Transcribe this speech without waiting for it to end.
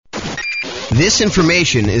This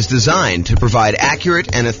information is designed to provide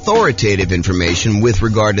accurate and authoritative information with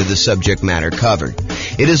regard to the subject matter covered.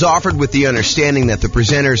 It is offered with the understanding that the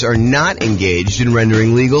presenters are not engaged in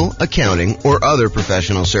rendering legal, accounting, or other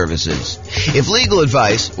professional services. If legal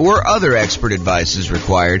advice or other expert advice is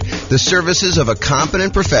required, the services of a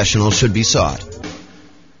competent professional should be sought.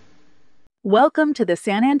 Welcome to the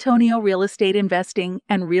San Antonio Real Estate Investing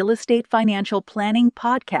and Real Estate Financial Planning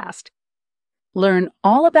Podcast. Learn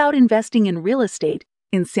all about investing in real estate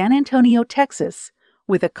in San Antonio, Texas,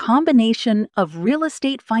 with a combination of real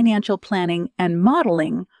estate financial planning and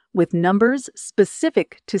modeling with numbers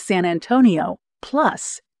specific to San Antonio,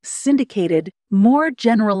 plus syndicated, more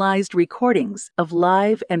generalized recordings of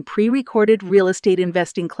live and pre-recorded real estate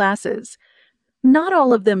investing classes, not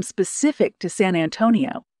all of them specific to San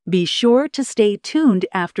Antonio. Be sure to stay tuned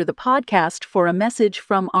after the podcast for a message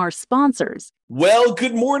from our sponsors. Well,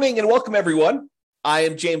 good morning and welcome, everyone. I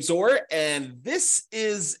am James Orr, and this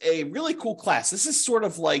is a really cool class. This is sort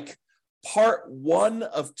of like part 1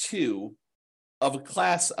 of 2 of a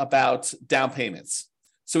class about down payments.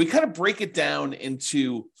 So we kind of break it down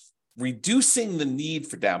into reducing the need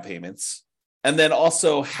for down payments and then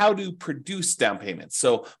also how to produce down payments.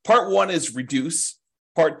 So part 1 is reduce,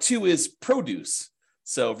 part 2 is produce.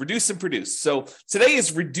 So reduce and produce. So today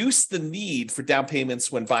is reduce the need for down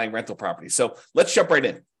payments when buying rental property. So let's jump right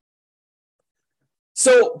in.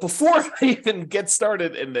 So before I even get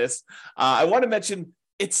started in this, I want to mention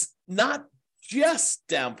it's not just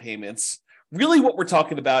down payments. Really what we're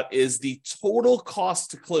talking about is the total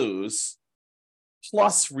cost to close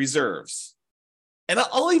plus reserves. And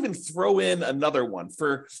I'll even throw in another one.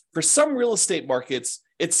 For some real estate markets,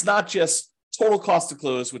 it's not just total cost to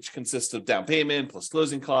close, which consists of down payment plus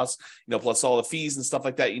closing costs, plus all the fees and stuff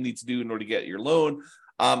like that you need to do in order to get your loan,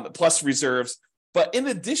 plus reserves. But in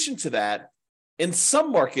addition to that, in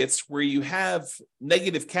some markets where you have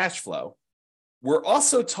negative cash flow, we're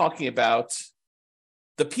also talking about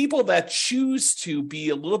the people that choose to be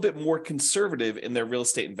a little bit more conservative in their real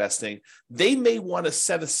estate investing. They may want to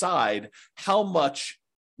set aside how much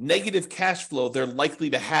negative cash flow they're likely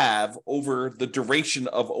to have over the duration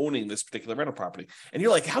of owning this particular rental property. And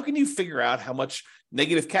you're like, how can you figure out how much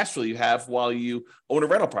negative cash flow you have while you own a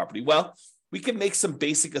rental property? Well, we can make some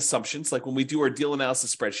basic assumptions. Like when we do our deal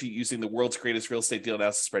analysis spreadsheet using the world's greatest real estate deal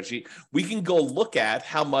analysis spreadsheet, we can go look at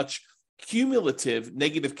how much cumulative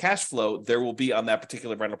negative cash flow there will be on that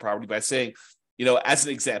particular rental property by saying, as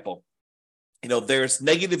an example, there's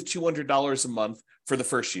negative $200 a month for the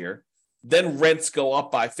first year. Then rents go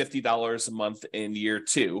up by $50 a month in year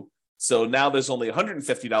 2. So now there's only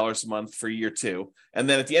 $150 a month for year 2. And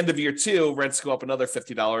then at the end of year 2, rents go up another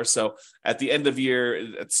 $50. So at the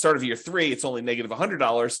start of year 3, it's only negative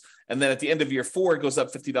 $100. And then at the end of year 4, it goes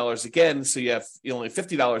up $50 again. So you have only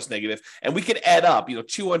 $50 negative. And we could add up,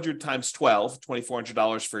 200 times 12,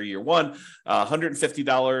 $2,400 for year 1,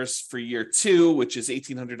 $150 for year 2, which is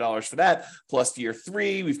 $1,800 for that. Plus year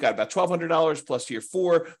 3, we've got about $1,200. Plus year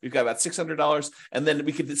 4, we've got about $600. And then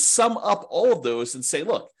we could sum up all of those and say,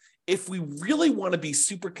 look, if we really want to be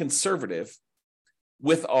super conservative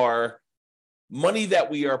with our money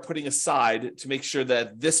that we are putting aside to make sure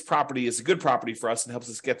that this property is a good property for us and helps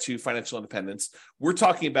us get to financial independence, we're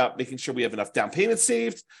talking about making sure we have enough down payment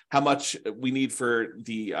saved, how much we need for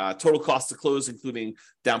the total cost to close, including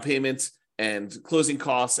down payments and closing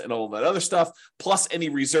costs and all that other stuff, plus any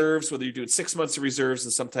reserves, whether you're doing 6 months of reserves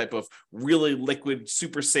in some type of really liquid,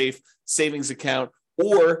 super safe savings account,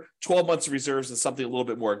 or 12 months of reserves in something a little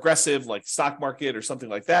bit more aggressive, like stock market or something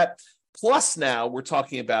like that. Plus now we're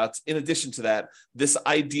talking about, in addition to that, this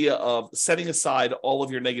idea of setting aside all of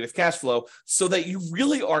your negative cash flow so that you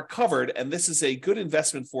really are covered. And this is a good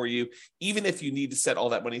investment for you, even if you need to set all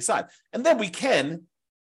that money aside. And then we can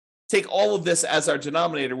take all of this as our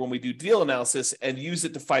denominator when we do deal analysis and use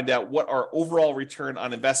it to find out what our overall return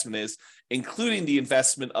on investment is, including the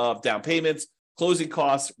investment of down payments, closing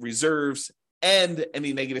costs, reserves, and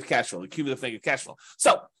any negative cash flow, the cumulative negative cash flow.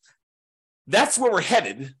 So that's where we're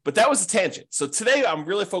headed, but that was a tangent. So today I'm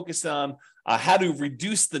really focused on how to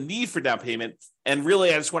reduce the need for down payment. And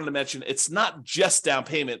really, I just wanted to mention, it's not just down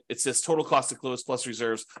payment. It's this total cost to close plus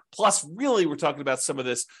reserves. Plus, really, we're talking about some of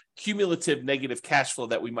this cumulative negative cash flow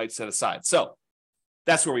that we might set aside. So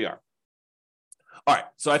that's where we are. All right.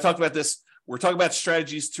 So I talked about this. We're talking about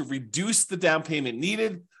strategies to reduce the down payment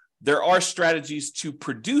needed. There are strategies to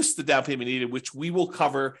produce the down payment needed, which we will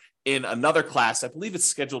cover in another class. I believe it's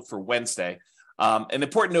scheduled for Wednesday. An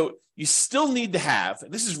important note, you still need to have,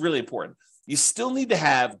 and this is really important, you still need to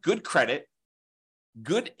have good credit,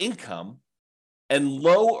 good income, and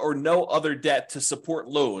low or no other debt to support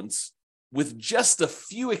loans, with just a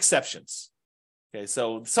few exceptions. Okay,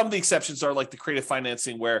 so some of the exceptions are like the creative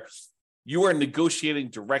financing where you are negotiating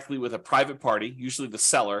directly with a private party, usually the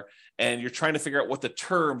seller, and you're trying to figure out what the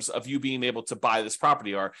terms of you being able to buy this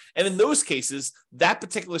property are. And in those cases, that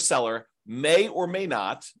particular seller may or may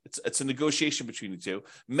not, it's a negotiation between the two,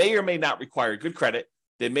 may or may not require good credit.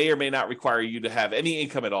 They may or may not require you to have any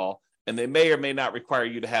income at all. And they may or may not require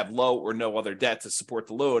you to have low or no other debt to support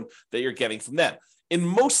the loan that you're getting from them. In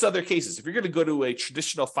most other cases, if you're going to go to a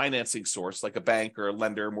traditional financing source like a bank or a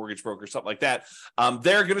lender, mortgage broker, something like that,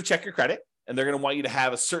 they're going to check your credit and they're going to want you to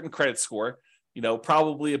have a certain credit score,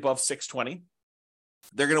 probably above 620.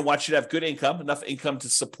 They're going to want you to have good income, enough income to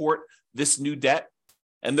support this new debt,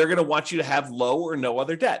 and they're going to want you to have low or no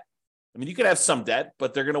other debt. I mean, you can have some debt,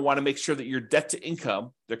 but they're going to want to make sure that your debt to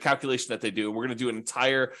income, their calculation that they do, and we're going to do an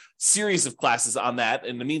entire series of classes on that.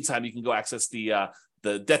 In the meantime, you can go access the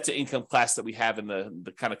debt to income class that we have in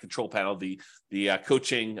the kind of control panel, the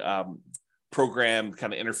coaching program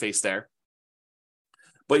kind of interface there.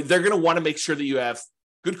 But they're going to want to make sure that you have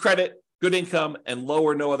good credit, good income, and low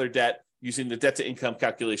or no other debt using the debt to income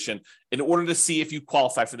calculation in order to see if you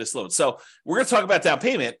qualify for this loan. So we're going to talk about down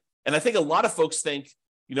payment. And I think a lot of folks think,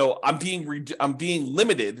 I'm being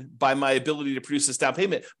limited by my ability to produce this down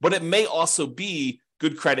payment, but it may also be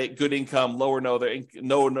good credit, good income, low or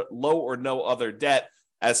no other debt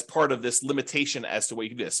as part of this limitation as to what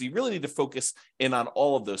you can do. So you really need to focus in on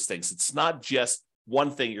all of those things. It's not just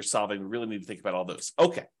one thing you're solving. We really need to think about all those.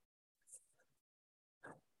 Okay.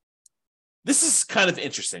 This is kind of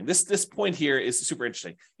interesting. This point here is super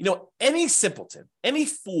interesting. Any simpleton, any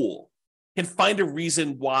fool can find a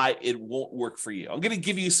reason why it won't work for you. I'm going to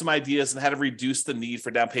give you some ideas on how to reduce the need for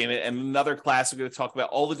down payment. And in another class, we're going to talk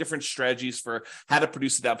about all the different strategies for how to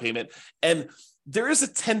produce a down payment. And there is a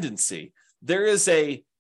tendency, there is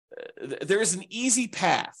an easy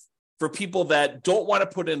path for people that don't want to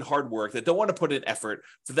put in hard work, that don't want to put in effort,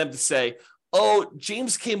 for them to say, oh,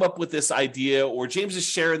 James came up with this idea, or James is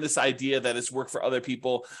sharing this idea that has worked for other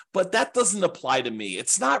people, but that doesn't apply to me.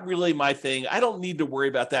 It's not really my thing. I don't need to worry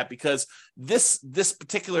about that because this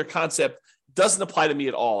particular concept doesn't apply to me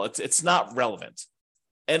at all. It's not relevant.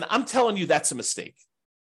 And I'm telling you, that's a mistake.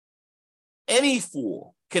 Any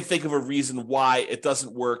fool can think of a reason why it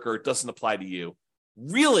doesn't work or it doesn't apply to you.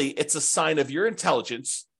 Really, it's a sign of your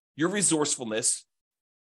intelligence, your resourcefulness,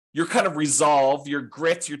 your kind of resolve, your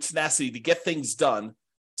grit, your tenacity to get things done,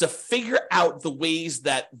 to figure out the ways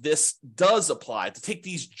that this does apply, to take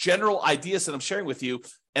these general ideas that I'm sharing with you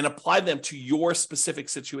and apply them to your specific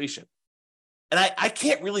situation. And I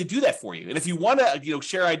can't really do that for you. And if you want to,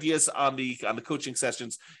 share ideas on the coaching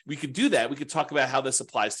sessions, we could do that. We could talk about how this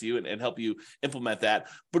applies to you and help you implement that.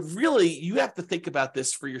 But really, you have to think about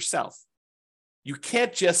this for yourself. You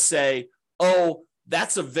can't just say, oh,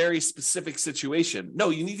 that's a very specific situation.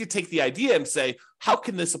 No, you need to take the idea and say, how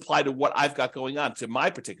can this apply to what I've got going on to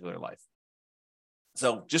my particular life?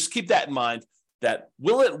 So just keep that in mind, that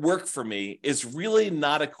will it work for me is really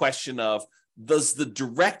not a question of, does the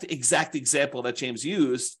direct exact example that James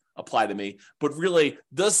used apply to me, but really,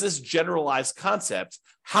 does this generalized concept,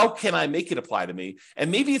 how can I make it apply to me?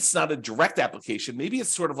 And maybe it's not a direct application. Maybe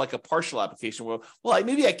it's sort of like a partial application where,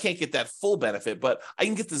 maybe I can't get that full benefit, but I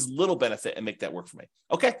can get this little benefit and make that work for me.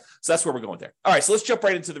 Okay, so that's where we're going there. All right, so let's jump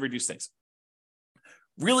right into the reduce things.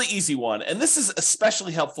 Really easy one. And this is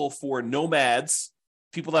especially helpful for nomads,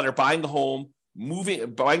 people that are buying a home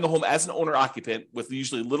as an owner occupant with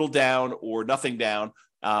usually little down or nothing down,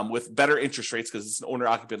 with better interest rates because it's an owner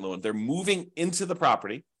occupant loan. They're moving into the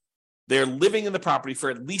property. They're living in the property for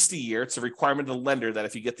at least a year. It's a requirement of the lender that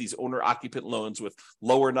if you get these owner occupant loans with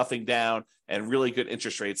low or nothing down and really good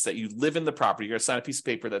interest rates, that you live in the property. You're going to sign a piece of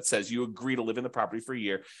paper that says you agree to live in the property for a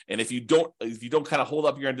year. And if you don't kind of hold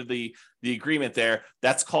up your end of the agreement there,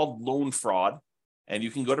 that's called loan fraud, and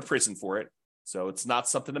you can go to prison for it. So it's not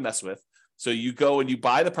something to mess with. So you go and you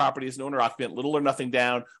buy the property as an owner occupant, little or nothing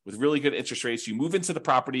down with really good interest rates. You move into the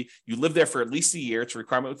property, you live there for at least a year. It's a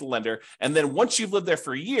requirement with the lender. And then once you've lived there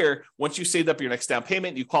for a year, once you saved up your next down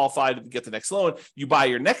payment, you qualify to get the next loan, you buy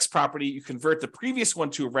your next property, you convert the previous one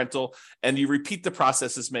to a rental, and you repeat the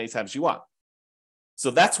process as many times as you want. So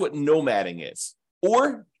that's what nomading is,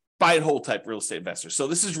 or buy and hold type real estate investors. So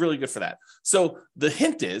this is really good for that. So the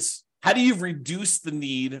hint is, how do you reduce the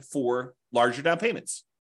need for larger down payments?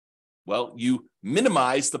 Well, you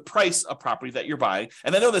minimize the price of property that you're buying.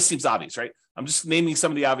 And I know this seems obvious, right? I'm just naming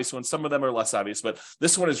some of the obvious ones. Some of them are less obvious, but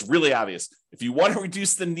this one is really obvious. If you want to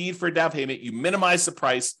reduce the need for a down payment, you minimize the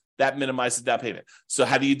price, that minimizes the down payment. So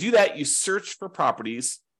how do you do that? You search for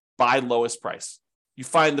properties by lowest price. You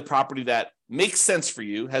find the property that makes sense for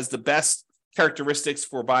you, has the best characteristics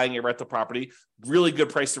for buying a rental property: really good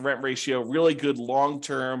price to rent ratio, really good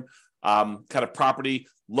long-term kind of property,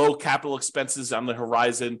 low capital expenses on the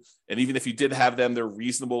horizon. And even if you did have them, they're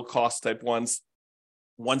reasonable cost type ones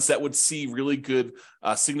that would see really good,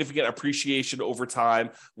 significant appreciation over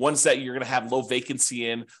time, ones that you're going to have low vacancy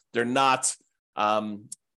in. They're not,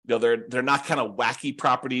 they're not kind of wacky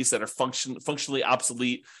properties that are functionally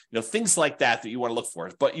obsolete, things like that you want to look for.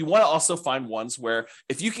 But you want to also find ones where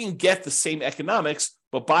if you can get the same economics,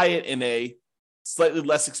 but buy it in a slightly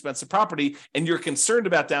less expensive property and you're concerned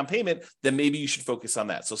about down payment, then maybe you should focus on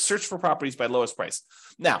that. So search for properties by lowest price.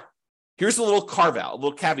 Now, here's a little carve out, a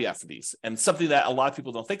little caveat for these, and something that a lot of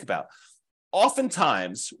people don't think about.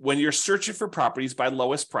 Oftentimes, when you're searching for properties by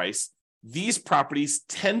lowest price, these properties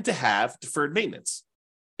tend to have deferred maintenance.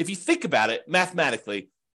 If you think about it mathematically,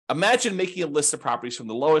 imagine making a list of properties from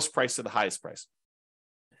the lowest price to the highest price.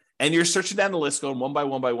 And you're searching down the list, going one by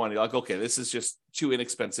one by one. You're like, okay, this is just too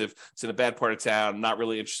inexpensive. It's in a bad part of town. I'm not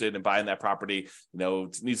really interested in buying that property.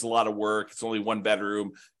 It needs a lot of work. It's only one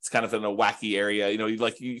bedroom. It's kind of in a wacky area.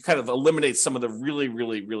 You kind of eliminate some of the really,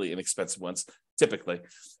 really, really inexpensive ones typically.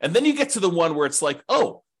 And then you get to the one where it's like,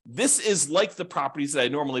 oh, this is like the properties that I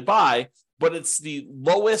normally buy, but it's the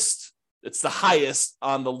lowest. It's the highest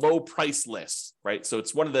on the low price list, right? So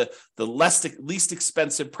it's one of the least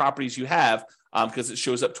expensive properties you have, because it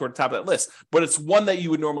shows up toward the top of that list, but it's one that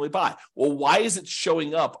you would normally buy. Well, why is it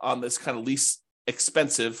showing up on this kind of least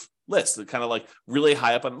expensive list, kind of like really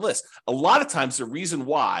high up on the list? A lot of times the reason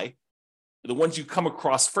why the ones you come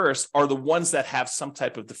across first are the ones that have some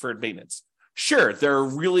type of deferred maintenance. Sure, they're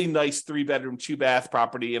a really nice 3-bedroom, 2-bath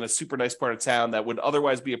property in a super nice part of town that would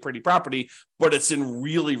otherwise be a pretty property, but it's in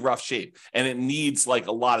really rough shape and it needs like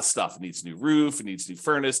a lot of stuff. It needs new roof, it needs new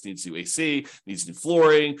furnace, it needs new AC, it needs new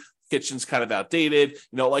flooring. Kitchen's kind of outdated,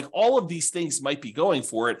 like all of these things might be going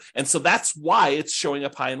for it. And so that's why it's showing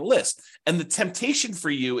up high in the list. And the temptation for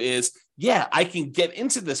you is, yeah, I can get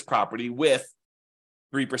into this property with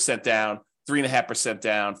 3% down, 3.5%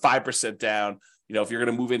 down, 5% down. If you're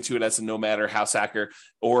going to move into it as a nomad or house hacker,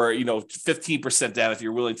 or, 15% down if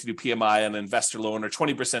you're willing to do PMI on an investor loan, or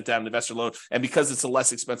 20% down an investor loan. And because it's a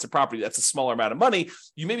less expensive property, that's a smaller amount of money.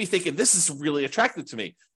 You may be thinking, this is really attractive to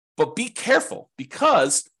me, but be careful,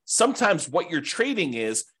 because sometimes what you're trading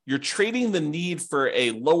the need for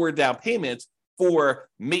a lower down payment for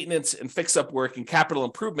maintenance and fix-up work and capital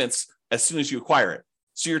improvements as soon as you acquire it.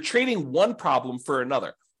 So you're trading one problem for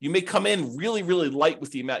another. You may come in really, really light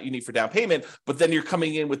with the amount you need for down payment, but then you're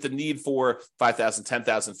coming in with the need for $5,000, $10,000,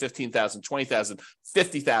 $15,000, $20,000,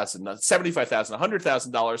 $50,000, $75,000,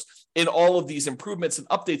 $100,000 in all of these improvements and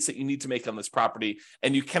updates that you need to make on this property,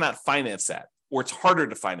 and you cannot finance that, or it's harder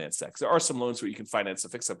to finance that, because there are some loans where you can finance the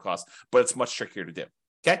fix-up costs, but it's much trickier to do.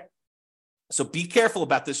 Okay. So be careful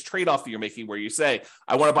about this trade-off that you're making, where you say,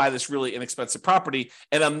 I want to buy this really inexpensive property,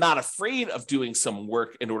 and I'm not afraid of doing some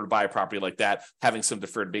work in order to buy a property like that, having some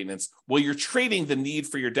deferred maintenance. Well, you're trading the need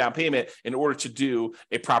for your down payment in order to do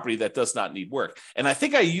a property that does not need work. And I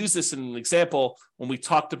think I used this in an example when we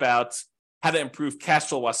talked about how to improve cash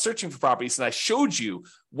flow while searching for properties. And I showed you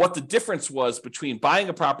what the difference was between buying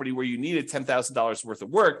a property where you needed $10,000 worth of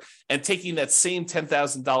work and taking that same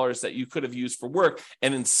 $10,000 that you could have used for work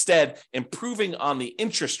and instead improving on the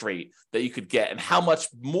interest rate that you could get, and how much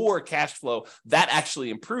more cash flow that actually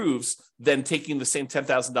improves than taking the same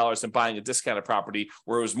 $10,000 and buying a discounted property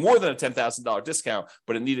where it was more than a $10,000 discount,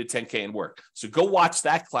 but it needed $10K in work. So go watch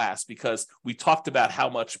that class, because we talked about how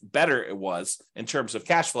much better it was in terms of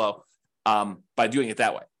cash flow by doing it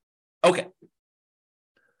that way. Okay.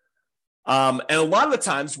 And a lot of the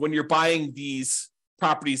times when you're buying these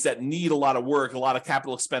properties that need a lot of work, a lot of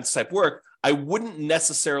capital expense type work, I wouldn't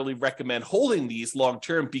necessarily recommend holding these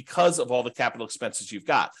long-term because of all the capital expenses you've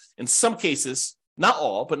got. In some cases, not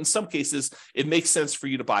all, but in some cases, it makes sense for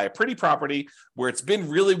you to buy a pretty property where it's been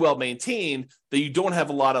really well maintained, that you don't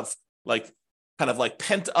have a lot of kind of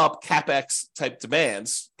pent up CapEx type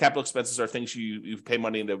demands. Capital expenses are things you pay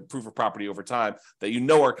money to improve a property over time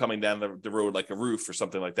that are coming down the road, like a roof or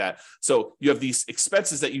something like that. So you have these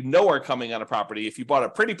expenses that are coming on a property. If you bought a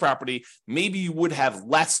pretty property, maybe you would have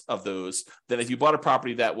less of those than if you bought a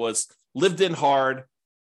property that was lived in hard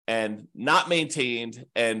and not maintained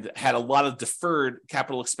and had a lot of deferred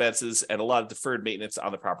capital expenses and a lot of deferred maintenance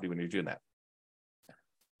on the property when you're doing that.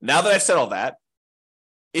 Now that I've said all that,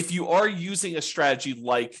 if you are using a strategy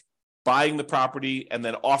like buying the property and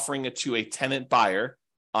then offering it to a tenant buyer,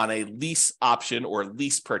 on a lease option or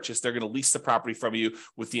lease purchase. They're going to lease the property from you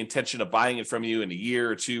with the intention of buying it from you in a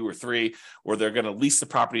year or 2 or 3, or they're going to lease the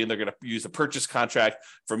property and they're going to use a purchase contract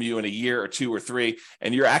from you in a year or 2 or 3,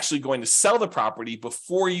 and you're actually going to sell the property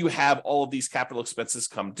before you have all of these capital expenses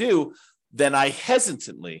come due, then I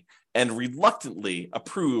hesitantly and reluctantly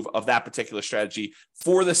approve of that particular strategy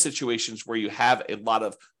for the situations where you have a lot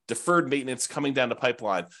of deferred maintenance coming down the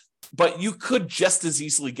pipeline. But you could just as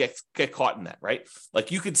easily get caught in that, right?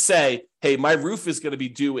 Like you could say, hey, my roof is going to be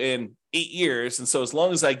due in 8 years. And so as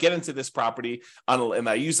long as I get into this property and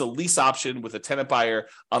I use a lease option with a tenant buyer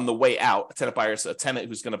on the way out, a tenant buyer is a tenant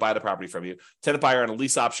who's going to buy the property from you. Tenant buyer on a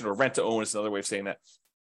lease option or rent to own is another way of saying that.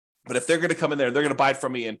 But if they're going to come in there, they're going to buy it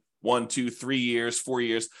from me in 1, 2, 3 years, 4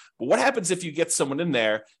 years. But what happens if you get someone in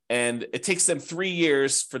there and it takes them 3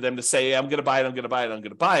 years for them to say, I'm going to buy it, I'm going to buy it, I'm going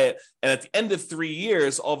to buy it. And at the end of 3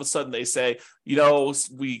 years, all of a sudden they say, you know,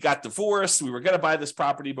 we got divorced. We were going to buy this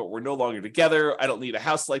property, but we're no longer together. I don't need a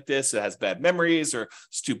house like this. It has bad memories or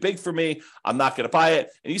it's too big for me. I'm not going to buy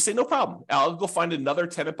it. And you say, no problem. I'll go find another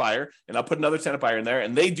tenant buyer and I'll put another tenant buyer in there.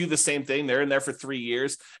 And they do the same thing. They're in there for 3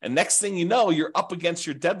 years. And next thing you know, you're up against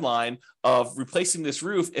your deadline of replacing this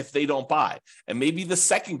roof if they don't buy. And maybe the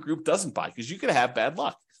second group doesn't buy because you could have bad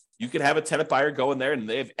luck. You could have a tenant buyer go in there and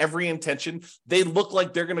they have every intention. They look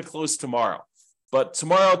like they're going to close tomorrow, but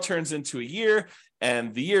tomorrow turns into a year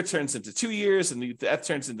and the year turns into 2 years and that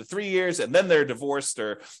turns into 3 years. And then they're divorced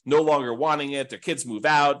or no longer wanting it. Their kids move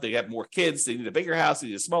out. They have more kids. They need a bigger house. They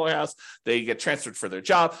need a smaller house. They get transferred for their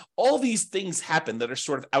job. All these things happen that are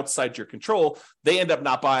sort of outside your control. They end up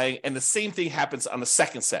not buying. And the same thing happens on the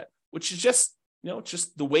second set, which is just,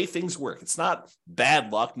 just the way things work. It's not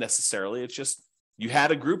bad luck necessarily. It's just, you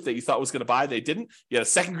had a group that you thought was going to buy, they didn't. You had a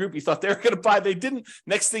second group you thought they were going to buy, they didn't.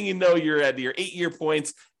 Next thing you know, you're at your 8-year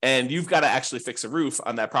point and you've got to actually fix a roof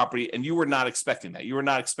on that property. And you were not expecting that. You were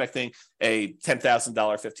not expecting a $10,000,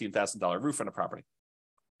 $15,000 roof on a property.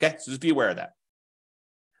 Okay, so just be aware of that.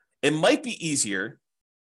 It might be easier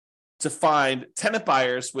to find tenant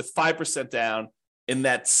buyers with 5% down in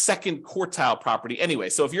that second quartile property anyway.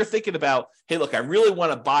 So if you're thinking about, hey, look, I really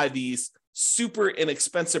want to buy these super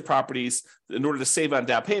inexpensive properties in order to save on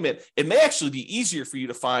down payment, it may actually be easier for you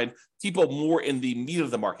to find people more in the meat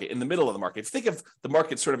of the market, in the middle of the market. If you think of the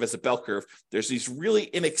market sort of as a bell curve, there's these really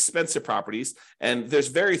inexpensive properties, and there's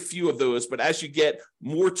very few of those. But as you get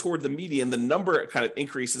more toward the median, the number kind of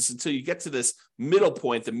increases until you get to this middle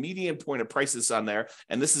point, the median point of prices on there.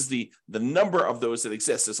 And this is the number of those that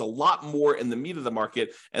exist. There's a lot more in the meat of the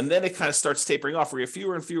market. And then it kind of starts tapering off where you have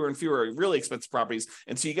fewer and fewer and fewer really expensive properties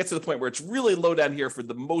until you get to the point where it's really low down here for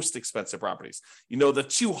the most expensive properties. The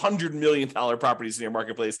 $200 million properties in your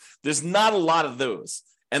marketplace, there's not a lot of those.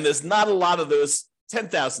 And there's not a lot of those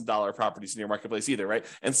 $10,000 properties in your marketplace either, right?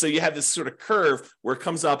 And so you have this sort of curve where it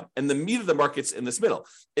comes up and the meat of the market's in this middle.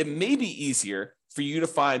 It may be easier for you to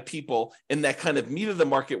find people in that kind of meat of the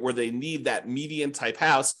market where they need that median type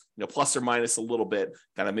house, plus or minus a little bit,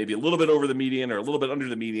 kind of maybe a little bit over the median or a little bit under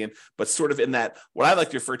the median, but sort of in that, what I like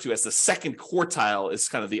to refer to as the second quartile is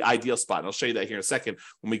kind of the ideal spot. And I'll show you that here in a second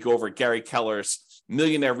when we go over Gary Keller's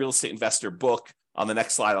Millionaire Real Estate Investor book. On the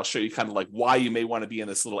next slide, I'll show you kind of like why you may want to be in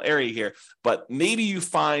this little area here, but maybe you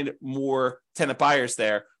find more tenant buyers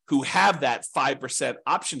there who have that 5%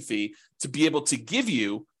 option fee to be able to give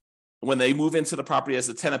you when they move into the property as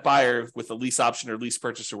a tenant buyer with a lease option or lease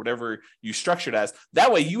purchase or whatever you structured as.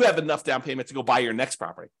 That way you have enough down payment to go buy your next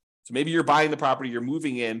property. So maybe you're buying the property, you're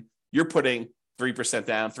moving in, you're putting 3%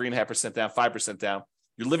 down, 3.5% down, 5% down.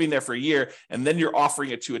 You're living there for a year, and then you're offering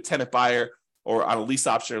it to a tenant buyer or on a lease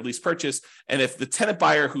option or lease purchase. And if the tenant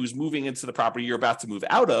buyer who's moving into the property you're about to move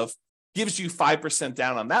out of gives you 5%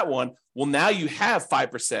 down on that one, well, now you have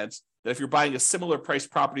 5%. That if you're buying a similar price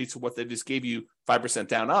property to what they just gave you 5%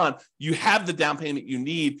 down on, you have the down payment you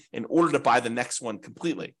need in order to buy the next one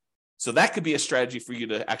completely. So that could be a strategy for you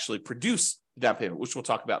to actually produce the down payment, which we'll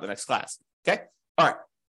talk about in the next class. Okay. All right.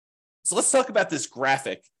 So let's talk about this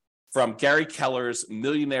graphic from Gary Keller's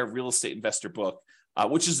Millionaire Real Estate Investor book,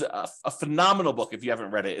 which is a phenomenal book if you haven't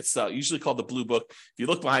read it. It's usually called the Blue Book. If you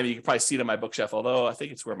look behind me, you can probably see it on my bookshelf, although I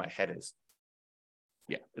think it's where my head is.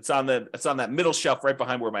 Yeah, it's on that middle shelf right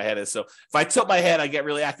behind where my head is. So if I tilt my head, I get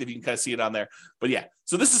really active. You can kind of see it on there. But yeah,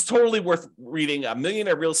 so this is totally worth reading. A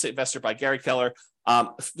Millionaire Real Estate Investor by Gary Keller.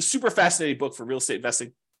 Super fascinating book for real estate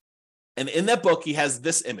investing. And in that book, he has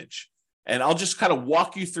this image. And I'll just kind of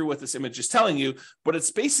walk you through what this image is telling you. But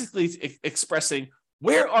it's basically expressing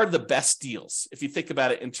where are the best deals? If you think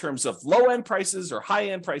about it in terms of low-end prices or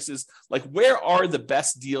high-end prices, like where are the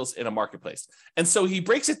best deals in a marketplace? And so he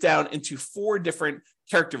breaks it down into 4 different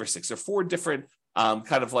characteristics or 4 different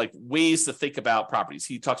kind of like ways to think about properties.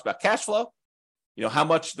 He talks about cash flow, how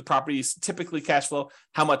much the properties typically cash flow,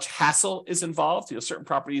 how much hassle is involved. Certain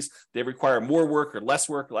properties, they require more work or less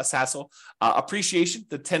hassle. Appreciation,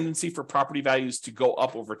 the tendency for property values to go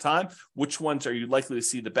up over time. Which ones are you likely to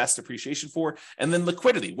see the best appreciation for? And then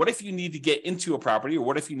liquidity. What if you need to get into a property, or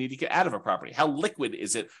what if you need to get out of a property? How liquid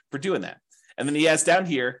is it for doing that? And then he has down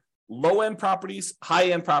here, low-end properties,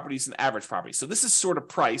 high-end properties, and average properties. So this is sort of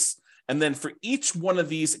price. And then for each one of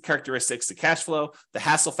these characteristics, the cash flow, the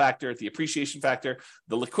hassle factor, the appreciation factor,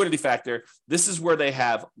 the liquidity factor, this is where they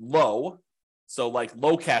have low. So like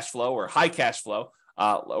low cash flow or high cash flow,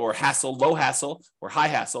 or hassle, low hassle or high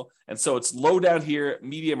hassle. And so it's low down here,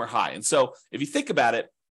 medium or high. And so if you think about it,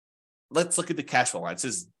 let's look at the cash flow line. It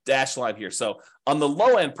says dashed line here. So on the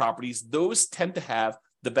low end properties, those tend to have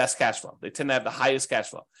the best cash flow. They tend to have the highest cash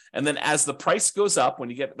flow. And then as the price goes up,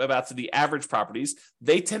 when you get about to the average properties,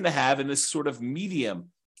 they tend to have in this sort of medium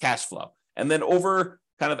cash flow. And then over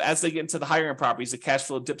kind of as they get into the higher end properties, the cash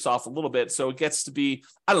flow dips off a little bit. So it gets to be,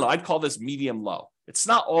 I'd call this medium low. It's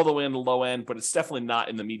not all the way in the low end, but it's definitely not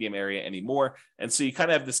in the medium area anymore. And so you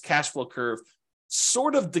kind of have this cash flow curve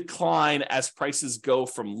sort of decline as prices go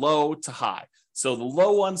from low to high. So the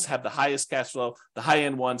low ones have the highest cash flow. The high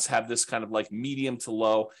end ones have this kind of like medium to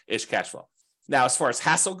low-ish cash flow. Now, as far as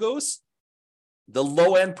hassle goes, the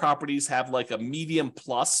low end properties have like a medium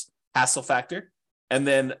plus hassle factor. And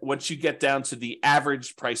then once you get down to the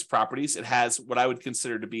average price properties, it has what I would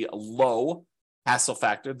consider to be a low hassle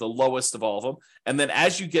factor, the lowest of all of them. And then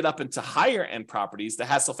as you get up into higher end properties, the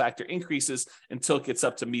hassle factor increases until it gets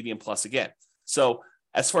up to medium plus again. So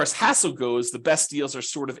as far as hassle goes, the best deals are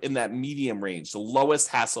sort of in that medium range, the lowest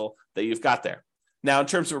hassle that you've got there. Now, in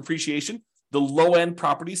terms of appreciation, the low end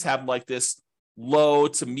properties have like this low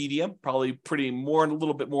to medium, probably a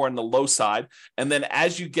little bit more on the low side. And then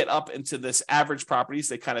as you get up into this average properties,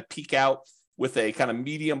 they kind of peak out with a kind of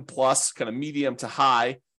medium plus, kind of medium to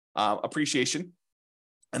high appreciation.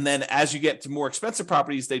 And then as you get to more expensive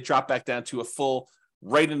properties, they drop back down to a full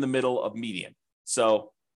right in the middle of median.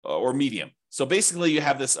 Or medium. So basically you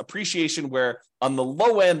have this appreciation where on the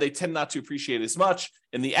low end, they tend not to appreciate as much.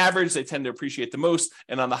 In the average, they tend to appreciate the most.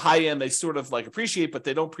 And on the high end, they sort of like appreciate, but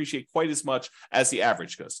they don't appreciate quite as much as the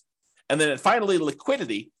average goes. And then finally,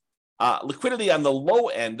 liquidity. Liquidity on the low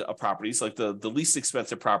end of properties, like the least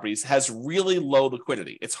expensive properties, has really low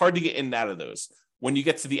liquidity. It's hard to get in and out of those. When you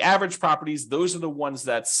get to the average properties, those are the ones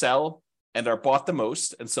that sell and are bought the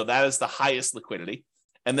most. And so that is the highest liquidity.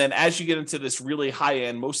 And then as you get into this really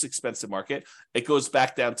high-end, most expensive market, it goes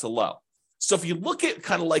back down to low. So if you look at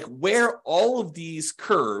kind of like where all of these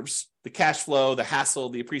curves, the cash flow, the hassle,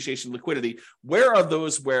 the appreciation, liquidity, where are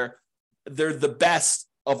those where they're the best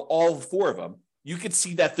of all four of them, you can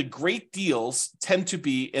see that the great deals tend to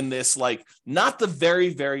be in this like not the very,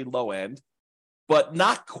 very low end, but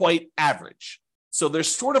not quite average. So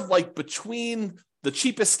there's sort of like between the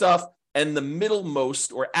cheapest stuff and the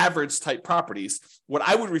middlemost or average type properties, what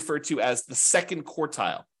I would refer to as the second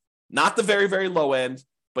quartile, not the very, very low end,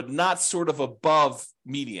 but not sort of above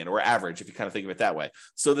median or average, if you kind of think of it that way.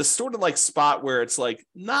 So this sort of like spot where it's like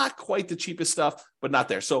not quite the cheapest stuff, but not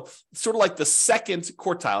there. So sort of like the second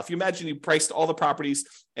quartile. If you imagine you priced all the properties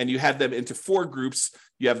and you had them into four groups,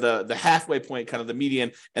 you have the halfway point, kind of the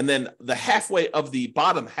median, and then the halfway of the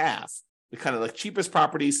bottom half, the kind of the cheapest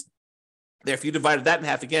properties. There, if you divided that in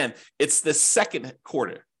half again, it's the second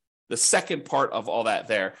quarter. The second part of all that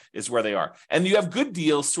there is where they are. And you have good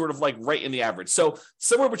deals sort of like right in the average. So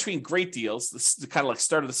somewhere between great deals, the kind of like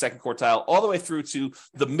start of the second quartile, all the way through to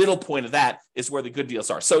the middle point of that is where the good deals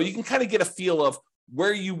are. So you can kind of get a feel of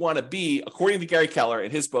where you want to be, according to Gary Keller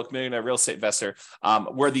in his book, Millionaire Real Estate Investor,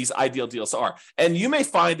 where these ideal deals are. And you may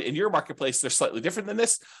find in your marketplace, they're slightly different than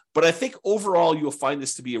this, but I think overall, you'll find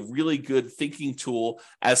this to be a really good thinking tool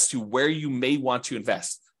as to where you may want to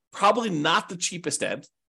invest. Probably not the cheapest end,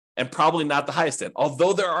 and probably not the highest end,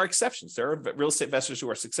 although there are exceptions. There are real estate investors who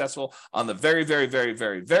are successful on the very, very, very,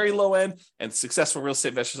 very, very low end and successful real estate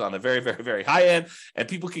investors on the very, very, very high end. And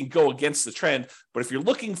people can go against the trend. But if you're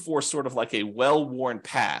looking for sort of like a well-worn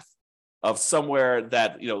path of somewhere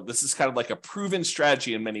that, this is kind of like a proven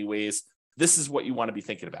strategy in many ways, this is what you want to be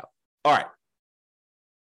thinking about. All right.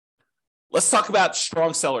 Let's talk about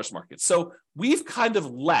strong sellers market. So we've kind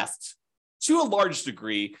of left, to a large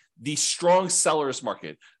degree, the strong sellers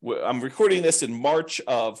market. I'm recording this in March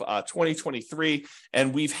of 2023,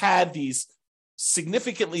 and we've had these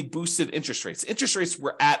significantly boosted interest rates. Interest rates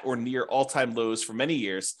were at or near all-time lows for many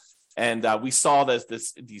years, And we saw that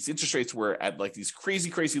these interest rates were at like these crazy,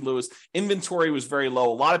 crazy lows. Inventory was very low.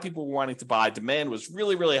 A lot of people were wanting to buy. Demand was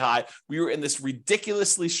really, really high. We were in this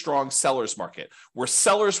ridiculously strong seller's market where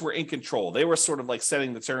sellers were in control. They were sort of like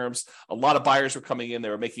setting the terms. A lot of buyers were coming in. They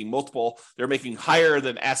were making higher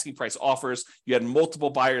than asking price offers. You had multiple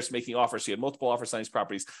buyers making offers. You had multiple offers on these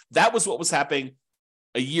properties. That was what was happening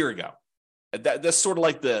a year ago. That's sort of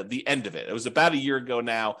like the end of it. It was about a year ago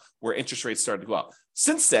now where interest rates started to go up.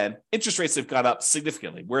 Since then, interest rates have gone up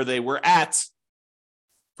significantly, where they were at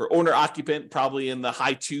for owner occupant, probably in the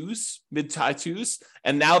high twos, mid to high twos,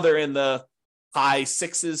 and now they're in the high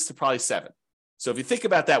sixes to probably 7. So if you think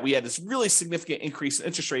about that, we had this really significant increase in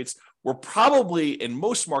interest rates. We're probably in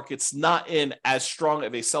most markets not in as strong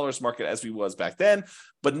of a seller's market as we was back then,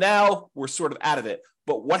 but now we're sort of out of it.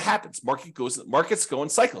 But what happens? Markets go in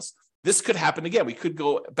cycles. This could happen again. We could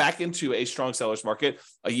go back into a strong seller's market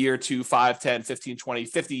a year, 2, 5, 10, 15, 20,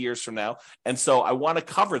 50 years from now. And so I want to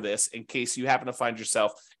cover this in case you happen to find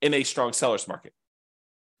yourself in a strong seller's market.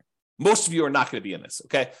 Most of you are not going to be in this,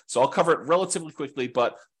 okay? So I'll cover it relatively quickly,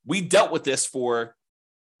 but we dealt with this for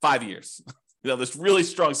 5 years. This really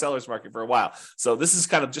strong seller's market for a while. So this is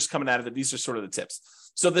kind of just coming out of it. These are sort of the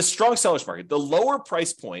tips. So this strong seller's market, the lower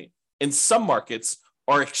price point in some markets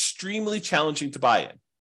are extremely challenging to buy in.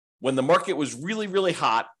 When the market was really, really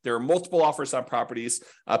hot, there were multiple offers on properties.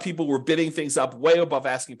 People were bidding things up way above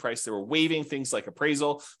asking price. They were waiving things like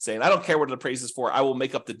appraisal, saying, I don't care what it appraises for. I will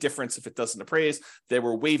make up the difference if it doesn't appraise. They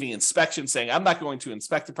were waiving inspection, saying, I'm not going to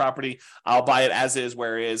inspect the property. I'll buy it as is,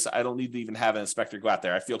 where it is. I don't need to even have an inspector go out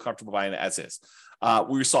there. I feel comfortable buying it as is.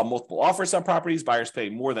 We saw multiple offers on properties, buyers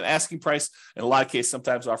paying more than asking price, in a lot of cases,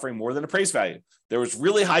 sometimes offering more than appraised value. There was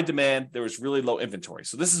really high demand. There was really low inventory.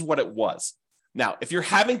 So this is what it was. Now, if you're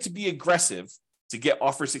having to be aggressive to get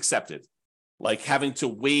offers accepted, like having to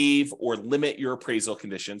waive or limit your appraisal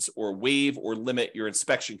conditions or waive or limit your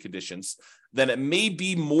inspection conditions, then it may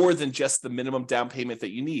be more than just the minimum down payment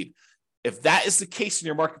that you need. If that is the case in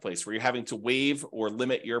your marketplace where you're having to waive or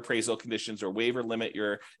limit your appraisal conditions or waive or limit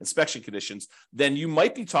your inspection conditions, then you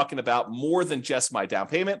might be talking about more than just my down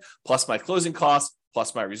payment plus my closing costs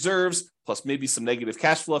plus my reserves, plus maybe some negative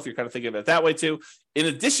cash flow if you're kind of thinking of it that way too. In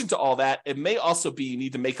addition to all that, it may also be you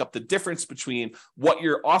need to make up the difference between what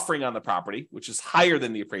you're offering on the property, which is higher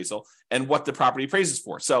than the appraisal, and what the property appraises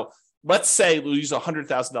for. So let's say we'll use a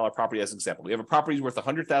 $100,000 property as an example. We have a property worth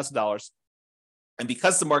 $100,000. And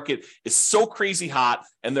because the market is so crazy hot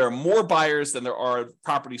and there are more buyers than there are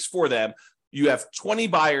properties for them, you have 20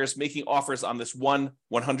 buyers making offers on this one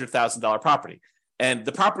 $100,000 property. And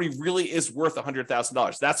the property really is worth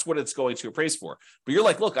 $100,000. That's what it's going to appraise for. But you're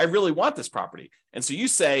like, look, I really want this property. And so you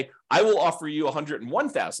say, I will offer you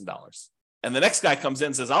 $101,000. And the next guy comes in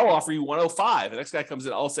and says, I'll offer you 105. The next guy comes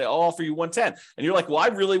in, I'll offer you 110. And you're like, well, I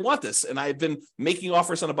really want this. And I've been making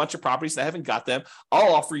offers on a bunch of properties and I haven't got them.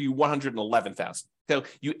 I'll offer you 111,000. So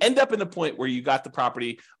you end up in the point where you got the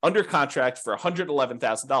property under contract for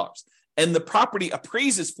 $111,000 and the property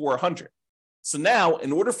appraises for 100. So now,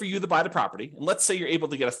 in order for you to buy the property, and let's say you're able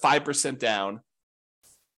to get a 5% down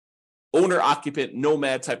owner-occupant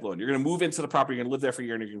nomad type loan. You're going to move into the property, you're going to live there for a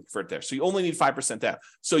year, and you're going to convert there. So you only need 5% down.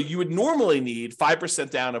 So you would normally need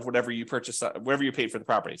 5% down of whatever you purchased, whatever you paid for the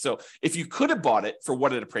property. So if you could have bought it for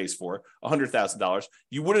what it appraised for, $100,000,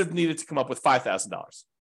 you would have needed to come up with $5,000.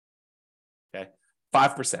 Okay,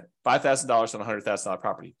 5%, $5,000 on a $100,000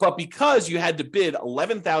 property. But because you had to bid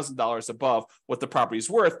 $11,000 above what the property is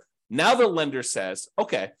worth, now the lender says,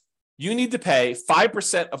 okay, you need to pay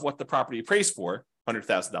 5% of what the property appraised for,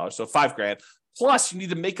 $100,000, so $5,000, plus you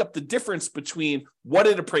need to make up the difference between what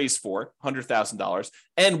it appraised for, $100,000,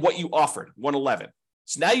 and what you offered, $111,000.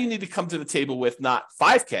 So now you need to come to the table with not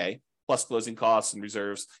 $5,000 plus closing costs and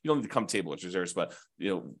reserves. You don't need to come to the table with reserves, but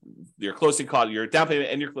your closing cost, your down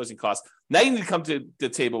payment, and your closing costs. Now you need to come to the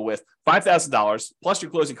table with $5,000 plus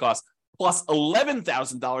your closing costs plus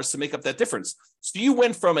 $11,000 to make up that difference. So you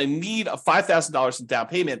went from a need of $5,000 in down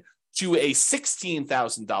payment to a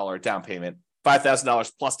 $16,000 down payment,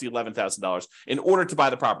 $5,000 plus the $11,000 in order to buy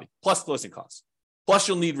the property, plus closing costs. Plus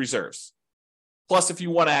you'll need reserves. Plus, if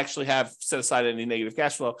you want to actually have set aside any negative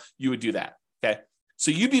cash flow, you would do that, okay?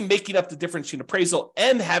 So you'd be making up the difference between appraisal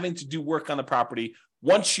and having to do work on the property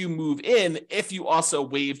once you move in if you also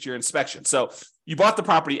waived your inspection. So you bought the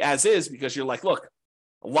property as is because you're like, look,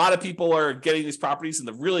 a lot of people are getting these properties, and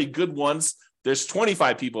the really good ones, there's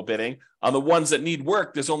 25 people bidding. On the ones that need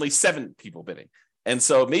work, there's only 7 people bidding. And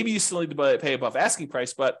so maybe you still need to pay above asking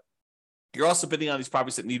price, but you're also bidding on these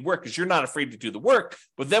properties that need work because you're not afraid to do the work.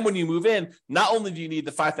 But then when you move in, not only do you need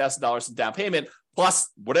the $5,000 in down payment,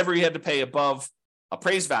 plus whatever you had to pay above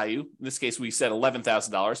appraised value. In this case, we said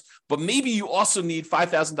 $11,000, but maybe you also need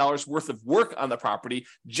 $5,000 worth of work on the property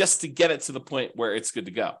just to get it to the point where it's good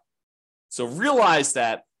to go. So realize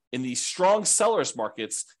that in these strong sellers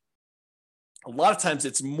markets, a lot of times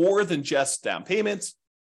it's more than just down payments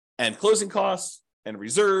and closing costs and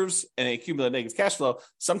reserves and a cumulative negative cash flow.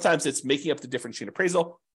 Sometimes it's making up the difference between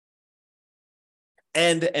appraisal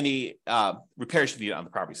and any repairs you need on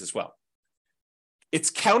the properties as well.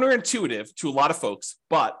 It's counterintuitive to a lot of folks,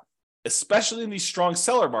 but especially in these strong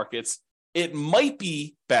seller markets, it might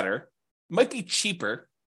be better, might be cheaper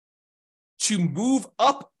to move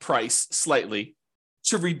up price slightly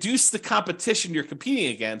to reduce the competition you're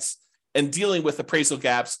competing against and dealing with appraisal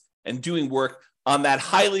gaps and doing work on that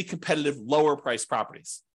highly competitive, lower price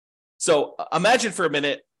properties. So imagine for a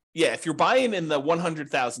minute, if you're buying in the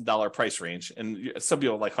 $100,000 price range, and some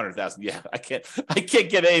people like 100,000, I can't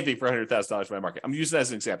get anything for $100,000 in my market. I'm using that as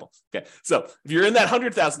an example. Okay, so if you're in that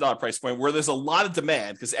 $100,000 price point where there's a lot of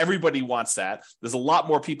demand because everybody wants that, there's a lot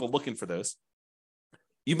more people looking for those.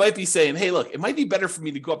 You might be saying, hey, look, it might be better for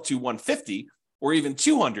me to go up to 150 or even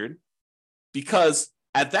 200 because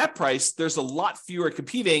at that price, there's a lot fewer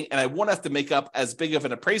competing and I won't have to make up as big of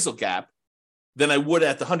an appraisal gap than I would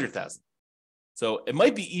at the 100,000. So it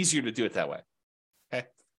might be easier to do it that way. Okay.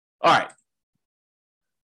 All right.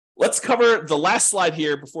 Let's cover the last slide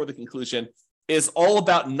here before the conclusion is all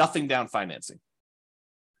about nothing down financing.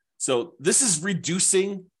 So this is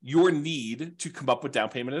reducing your need to come up with down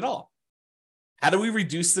payment at all. How do we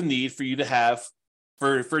reduce the need for you to have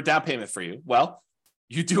for down payment for you? Well,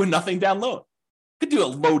 you do a nothing down loan. You could do a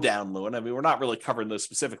low down loan. I mean, we're not really covering those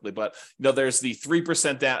specifically, but there's the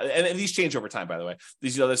 3% down, and these change over time, by the way.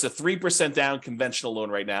 There's a 3% down conventional loan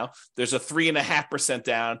right now. There's a 3.5%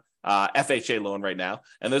 down FHA loan right now,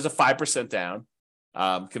 and there's a 5% down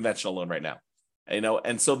conventional loan right now.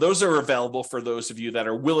 And so those are available for those of you that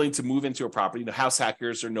are willing to move into a property, house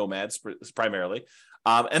hackers or nomads primarily.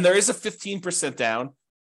 And there is a 15% down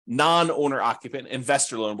non-owner occupant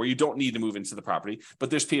investor loan where you don't need to move into the property, but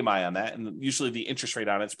there's PMI on that. And usually the interest rate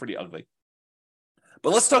on it's pretty ugly. But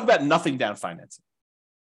let's talk about nothing down financing.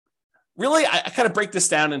 Really, I kind of break this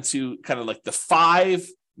down into kind of like the 5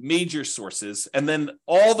 major sources and then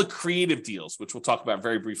all the creative deals, which we'll talk about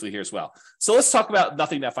very briefly here as well. So let's talk about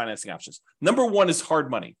nothing down financing options. Number 1 is hard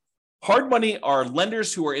money. Hard money are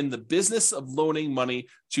lenders who are in the business of loaning money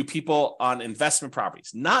to people on investment properties,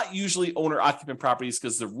 not usually owner-occupant properties,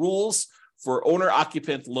 because the rules for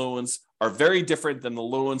owner-occupant loans are very different than the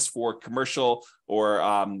loans for commercial or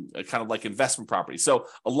kind of like investment properties. So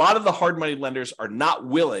a lot of the hard money lenders are not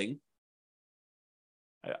willing.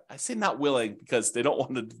 I say not willing because they don't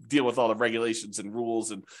want to deal with all the regulations and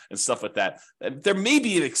rules and stuff like that. There may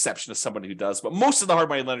be an exception to somebody who does, but most of the hard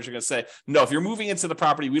money lenders are going to say, no, if you're moving into the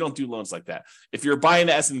property, we don't do loans like that. If you're buying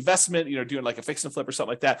it as an investment, doing like a fix and flip or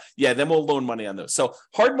something like that, then we'll loan money on those. So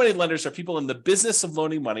hard money lenders are people in the business of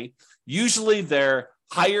loaning money. Usually they're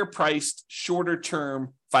higher priced, shorter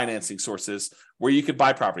term financing sources where you could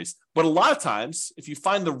buy properties. But a lot of times, if you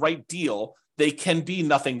find the right deal, they can be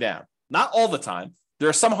nothing down. Not all the time. There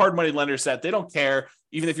are some hard money lenders that they don't care,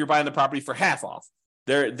 even if you're buying the property for half off.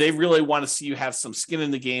 They really want to see you have some skin in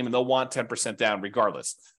the game and they'll want 10% down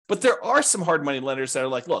regardless. But there are some hard money lenders that are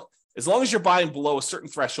like, look, as long as you're buying below a certain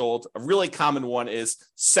threshold, a really common one is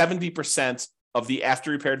 70% of the after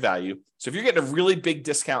repaired value. So if you're getting a really big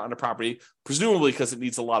discount on a property, presumably because it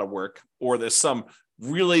needs a lot of work, or there's some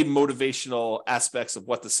really motivational aspects of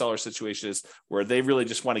what the seller situation is where they really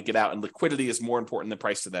just want to get out and liquidity is more important than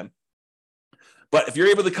price to them. But if you're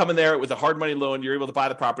able to come in there with a hard money loan, you're able to buy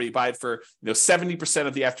the property, buy it for 70%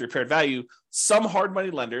 of the after repaired value. Some hard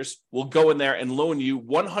money lenders will go in there and loan you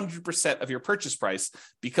 100% of your purchase price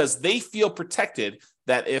because they feel protected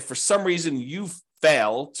that if for some reason you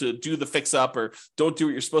fail to do the fix up or don't do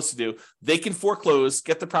what you're supposed to do, they can foreclose,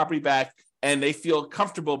 get the property back, and they feel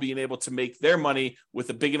comfortable being able to make their money with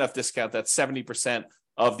a big enough discount that's 70%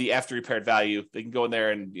 of the after repaired value. They can go in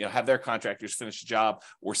there and have their contractors finish the job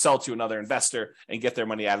or sell to another investor and get their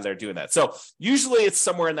money out of there doing that. So usually it's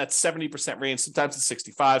somewhere in that 70% range. Sometimes it's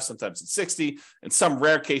 65, sometimes it's 60. In some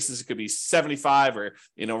rare cases, it could be 75 or,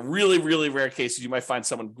 really, really rare cases, you might find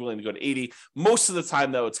someone willing to go to 80. Most of the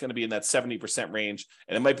time, though, it's going to be in that 70% range.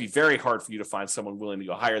 And it might be very hard for you to find someone willing to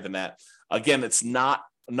go higher than that. Again, it's not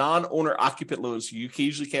non-owner occupant loans. You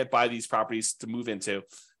usually can't buy these properties to move into.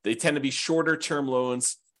 They tend to be shorter term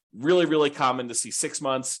loans, really, really common to see 6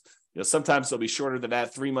 months. Sometimes they'll be shorter than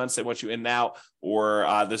that, 3 months. They want you in now, or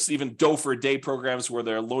there's even dough for a day programs where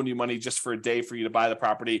they'll loan you money just for a day for you to buy the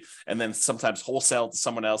property, and then sometimes wholesale to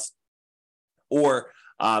someone else. Or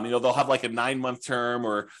They'll have like a 9-month term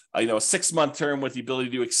or, a 6-month term with the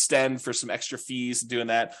ability to extend for some extra fees and doing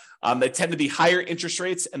that. They tend to be higher interest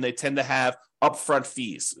rates, and they tend to have upfront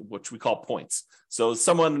fees, which we call points. So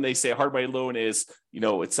they say a hard money loan is,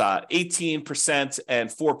 it's 18%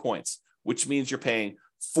 and 4 points, which means you're paying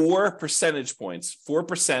 4 percentage points,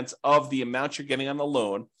 4% of the amount you're getting on the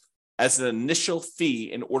loan as an initial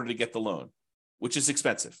fee in order to get the loan, which is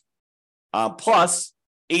expensive. Plus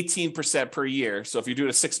 18% per year. So if you're doing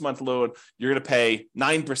a 6-month loan, you're going to pay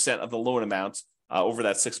 9% of the loan amount over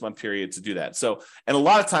that 6-month period to do that. So, and a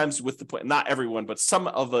lot of times with not everyone, but some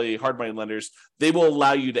of the hard money lenders, they will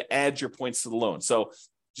allow you to add your points to the loan. So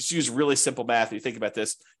just use really simple math. If you think about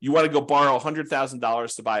this, you want to go borrow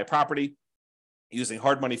 $100,000 to buy a property using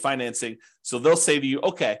hard money financing. So they'll say to you,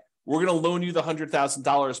 okay, we're going to loan you the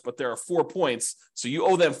 $100,000, but there are 4 points. So you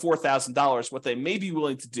owe them $4,000. What they may be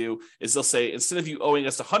willing to do is they'll say, instead of you owing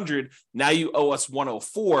us 100, now you owe us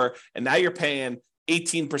 104. And now you're paying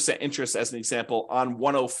 18% interest, as an example, on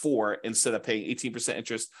 104 instead of paying 18%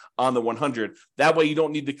 interest on the 100. That way you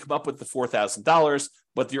don't need to come up with the $4,000,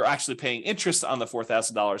 but you're actually paying interest on the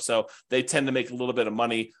 $4,000. So they tend to make a little bit of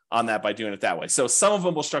money on that by doing it that way. So some of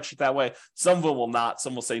them will structure it that way. Some of them will not.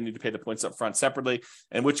 Some will say you need to pay the points up front separately,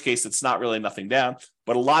 in which case it's not really nothing down.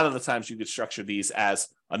 But a lot of the times you could structure these as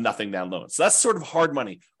a nothing down loan. So that's sort of hard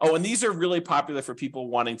money. Oh, and these are really popular for people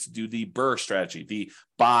wanting to do the BRRRR strategy, the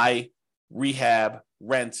buy, rehab,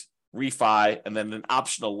 rent, refi, and then an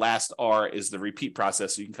optional last R is the repeat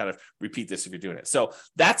process. So you can kind of repeat this if you're doing it. So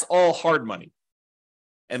that's all hard money.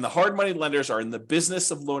 And the hard money lenders are in the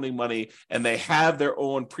business of loaning money, and they have their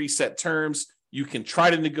own preset terms. You can try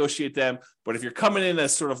to negotiate them, but if you're coming in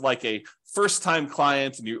as sort of like a first-time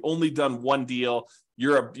client and you've only done one deal,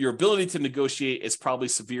 your ability to negotiate is probably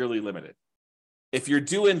severely limited. If you're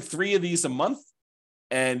doing 3 of these a month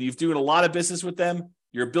and you're doing a lot of business with them,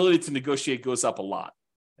 your ability to negotiate goes up a lot,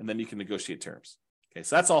 and then you can negotiate terms. Okay,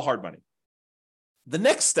 so that's all hard money. The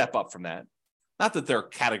next step up from that, not that they're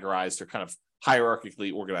categorized or kind of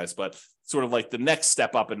hierarchically organized, but sort of like the next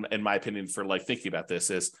step up, in my opinion, for like thinking about this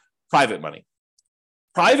is private money.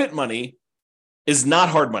 Private money is not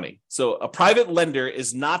hard money. So a private lender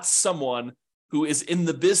is not someone who is in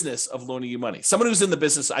the business of loaning you money. Someone who's in the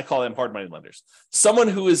business, I call them hard money lenders. Someone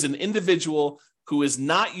who is an individual who is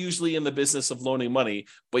not usually in the business of loaning money,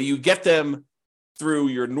 but you get them through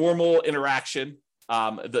your normal interaction.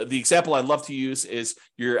 The example I love to use is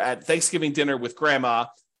you're at Thanksgiving dinner with grandma,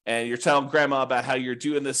 and you're telling grandma about how you're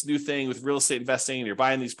doing this new thing with real estate investing and you're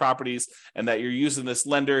buying these properties and that you're using this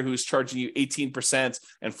lender who's charging you 18%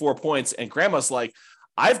 and 4 points. And grandma's like,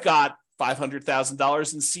 I've got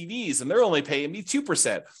 $500,000 in CDs and they're only paying me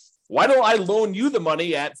 2%. Why don't I loan you the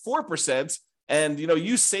money at 4%? And,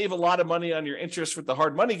 you save a lot of money on your interest with the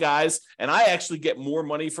hard money guys, and I actually get more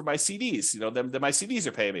money for my CDs, than my CDs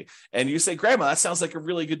are paying me. And you say, grandma, that sounds like a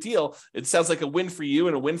really good deal. It sounds like a win for you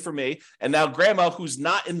and a win for me. And now grandma, who's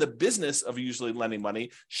not in the business of usually lending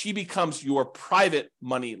money, she becomes your private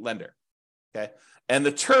money lender. Okay. And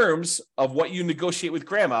the terms of what you negotiate with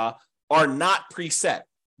grandma are not preset.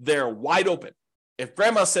 They're wide open. If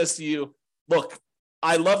grandma says to you, look,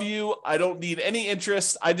 I love you. I don't need any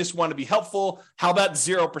interest. I just want to be helpful. How about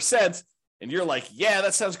 0%? And you're like, yeah,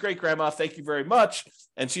 that sounds great, grandma. Thank you very much.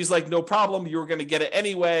 And she's like, no problem. You were going to get it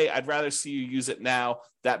anyway. I'd rather see you use it now.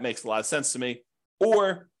 That makes a lot of sense to me.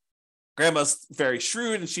 Or grandma's very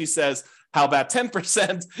shrewd and she says, how about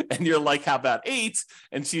 10%? And you're like, how about 8?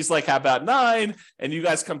 And she's like, how about 9? And you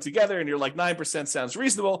guys come together and you're like, 9% sounds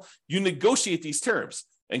reasonable. You negotiate these terms.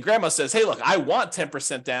 And grandma says, hey, look, I want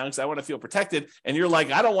 10% down because I want to feel protected. And you're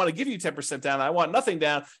like, I don't want to give you 10% down. I want nothing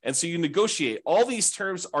down. And so you negotiate. All these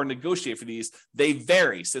terms are negotiated for these. They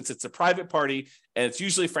vary since it's a private party and it's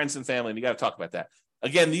usually friends and family. And you got to talk about that.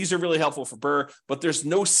 Again, these are really helpful for BRRRR, but there's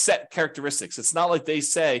no set characteristics. It's not like they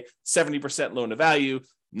say 70% loan to value,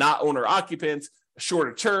 not owner occupant,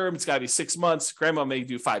 shorter term. It's got to be 6 months. Grandma may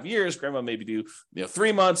do 5 years. Grandma maybe do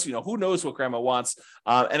 3 months. Who knows what grandma wants?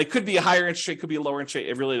 And it could be a higher interest rate, could be a lower interest rate.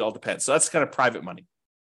 It really all depends. So that's kind of private money.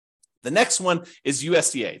 The next one is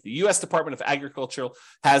USDA. The U.S. Department of Agriculture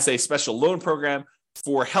has a special loan program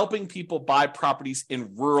for helping people buy properties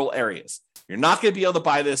in rural areas. You're not going to be able to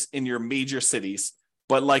buy this in your major cities,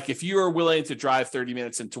 but like if you are willing to drive 30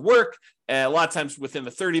 minutes into work, and a lot of times within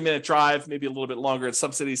the 30-minute drive, maybe a little bit longer in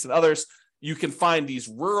some cities than others, you can find these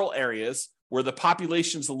rural areas where the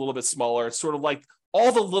population's a little bit smaller. It's sort of like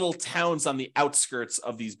all the little towns on the outskirts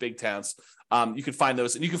of these big towns. You can find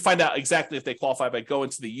those, and you can find out exactly if they qualify by going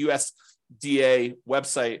to the USDA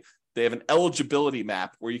website. They have an eligibility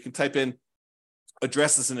map where you can type in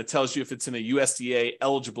addresses and it tells you if it's in a USDA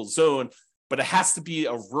eligible zone. but it has to be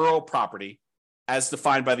a rural property as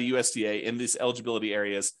defined by the USDA in these eligibility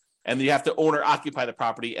areas. And you have to own or occupy the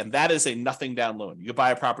property. And that is a nothing down loan. You can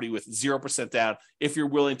buy a property with 0% down if you're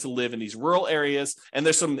willing to live in these rural areas. And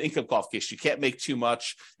there's some income qualification. You can't make too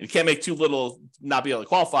much and you can't make too little, not be able to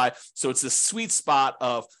qualify. So it's a sweet spot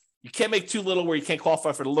of you can't make too little where you can't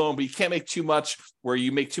qualify for the loan, but you can't make too much where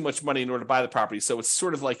you make too much money in order to buy the property. So it's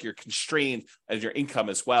sort of like you're constrained as your income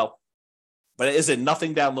as well. But it is a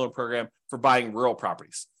nothing down loan program for buying rural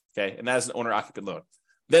properties. Okay. And that is an owner occupant loan.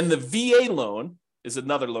 Then the VA loan is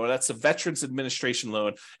another loan. That's a Veterans Administration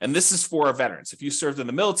loan. And this is for veterans. If you served in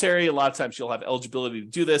the military, a lot of times you'll have eligibility to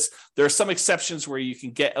do this. There are some exceptions where you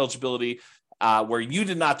can get eligibility where you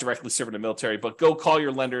did not directly serve in the military, but go call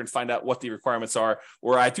your lender and find out what the requirements are.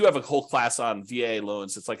 Or I do have a whole class on VA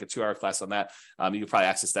loans. It's like a 2-hour class on that. You can probably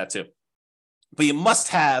access that too. But you must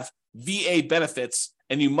have VA benefits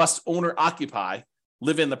and you must own or occupy,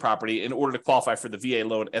 live in the property in order to qualify for the VA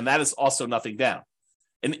loan. And that is also nothing down.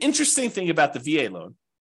 An interesting thing about the VA loan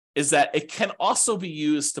is that it can also be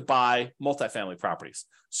used to buy multifamily properties.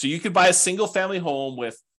 So you could buy a single family home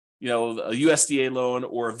with, a USDA loan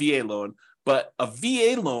or a VA loan, but a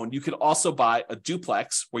VA loan, you could also buy a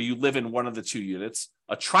duplex where you live in one of the 2 units,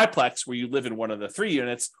 a triplex where you live in one of the 3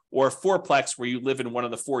 units, or a fourplex where you live in one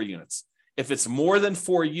of the 4 units. If it's more than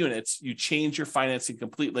 4 units, you change your financing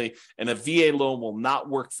completely, and a VA loan will not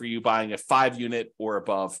work for you buying a 5-unit or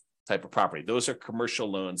above type of property. Those are commercial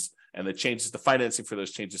loans, and it changes the financing for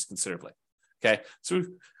those changes considerably. Okay, so we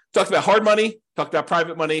talked about hard money, talked about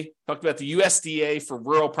private money, talked about the USDA for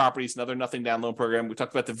rural properties, another nothing down loan program. We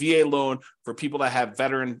talked about the VA loan for people that have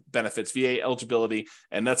veteran benefits, VA eligibility,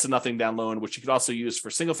 and that's a nothing down loan, which you could also use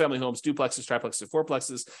for single family homes, duplexes, triplexes,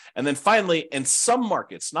 fourplexes. And then finally, in some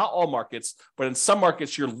markets, not all markets, but in some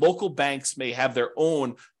markets, your local banks may have their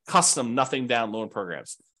own custom nothing down loan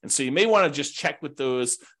programs. And so you may want to just check with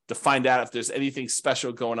those to find out if there's anything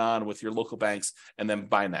special going on with your local banks and then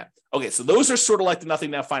buying that. Okay, so those are sort of like the nothing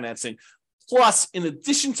down financing. Plus, in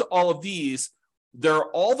addition to all of these, there are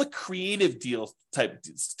all the creative deal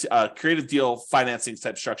financing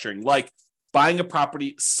type structuring, like buying a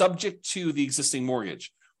property subject to the existing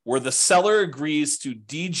mortgage, where the seller agrees to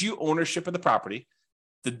deed you ownership of the property.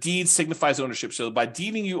 The deed signifies ownership. So by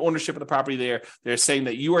deeding you ownership of the property, they're saying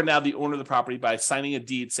that you are now the owner of the property by signing a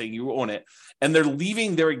deed saying you own it. And they're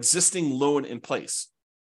leaving their existing loan in place,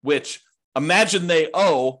 which imagine they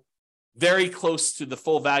owe very close to the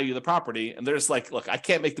full value of the property. And they're just like, look, I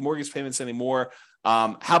can't make the mortgage payments anymore.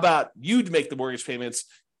 How about you make the mortgage payments?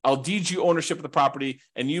 I'll deed you ownership of the property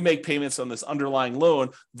and you make payments on this underlying loan.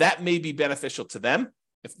 That may be beneficial to them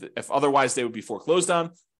if otherwise they would be foreclosed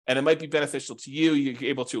on. And it might be beneficial to you. You're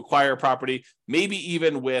able to acquire a property, maybe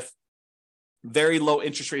even with very low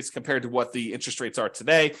interest rates compared to what the interest rates are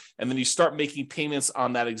today. And then you start making payments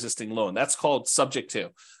on that existing loan. That's called subject to.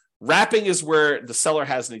 Wrapping is where the seller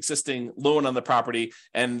has an existing loan on the property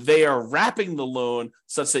and they are wrapping the loan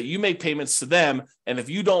such that you make payments to them. And if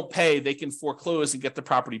you don't pay, they can foreclose and get the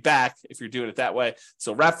property back if you're doing it that way.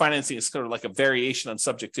 So wrap financing is sort of like a variation on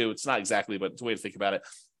subject to. It's not exactly, but it's a way to think about it.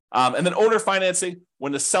 And then owner financing,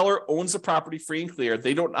 when the seller owns the property free and clear,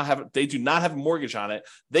 they do not have a mortgage on it.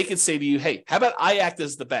 They can say to you, hey, how about I act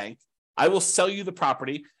as the bank? I will sell you the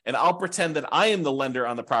property and I'll pretend that I am the lender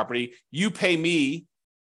on the property. You pay me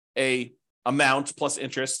a amount plus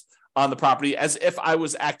interest on the property as if I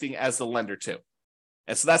was acting as the lender too.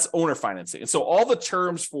 And so that's owner financing. And so all the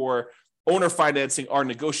terms for owner financing are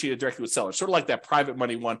negotiated directly with sellers, sort of like that private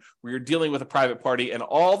money one where you're dealing with a private party and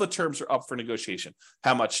all the terms are up for negotiation.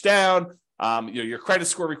 How much down, your credit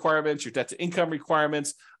score requirements, your debt to income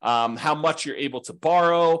requirements, how much you're able to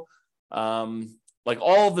borrow. Like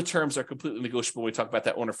all of the terms are completely negotiable when we talk about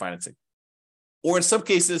that owner financing. Or in some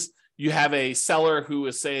cases, you have a seller who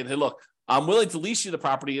is saying, hey, look, I'm willing to lease you the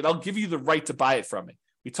property and I'll give you the right to buy it from me.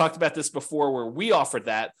 We talked about this before where we offered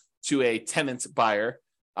that to a tenant buyer.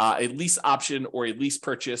 A lease option or a lease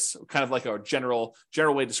purchase, kind of like our general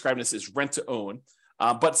way of describing this is rent to own.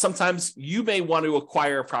 But sometimes you may want to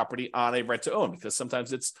acquire a property on a rent to own because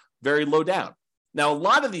sometimes it's very low down. Now, a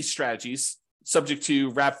lot of these strategies, subject to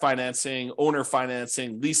wrap financing, owner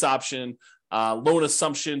financing, lease option, loan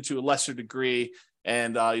assumption to a lesser degree,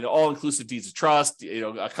 and all-inclusive deeds of trust,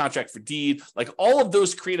 a contract for deed, like all of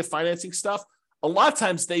those creative financing stuff, a lot of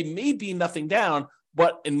times they may be nothing down.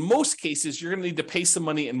 But in most cases, you're going to need to pay some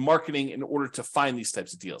money in marketing in order to find these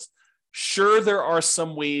types of deals. Sure, there are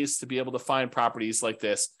some ways to be able to find properties like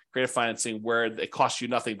this, creative financing, where it costs you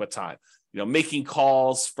nothing but time. making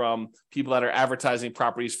calls from people that are advertising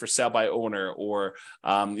properties for sale by owner, or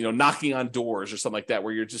knocking on doors or something like that,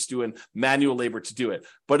 where you're just doing manual labor to do it.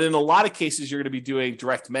 But in a lot of cases, you're going to be doing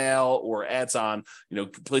direct mail or ads on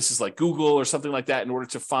places like Google or something like that in order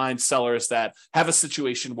to find sellers that have a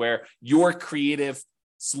situation where your creative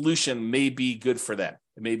solution may be good for them.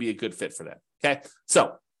 It may be a good fit for them. Okay,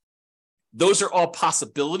 so those are all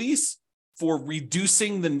possibilities for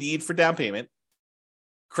reducing the need for down payment.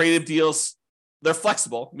 Creative deals, they're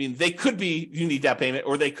flexible. I mean, they could be you need down payment,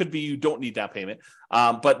 or they could be you don't need down payment.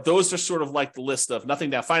 But those are sort of like the list of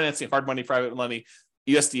nothing down financing, hard money, private money,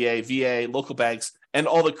 USDA, VA, local banks, and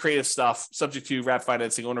all the creative stuff subject to wrap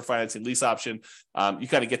financing, owner financing, lease option. You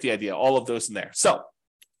kind of get the idea, all of those in there. So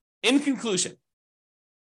in conclusion,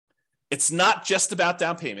 it's not just about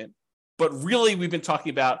down payment, but really we've been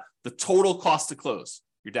talking about the total cost to close,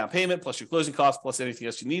 your down payment plus your closing costs plus anything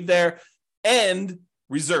else you need there, and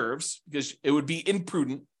reserves, because it would be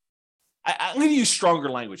imprudent. I'm going to use stronger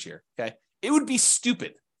language here. Okay. It would be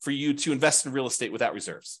stupid for you to invest in real estate without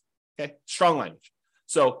reserves. Okay. Strong language.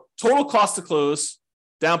 So total cost to close,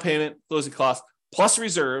 down payment, closing costs, plus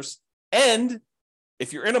reserves. And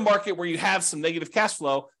if you're in a market where you have some negative cash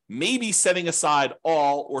flow, maybe setting aside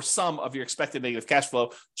all or some of your expected negative cash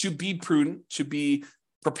flow to be prudent, to be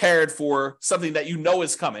prepared for something that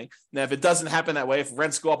is coming. Now, if it doesn't happen that way, if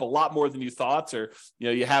rents go up a lot more than you thought, or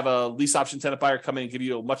you have a lease option tenant buyer come in and give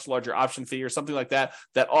you a much larger option fee or something like that,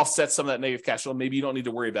 that offsets some of that negative cash flow, maybe you don't need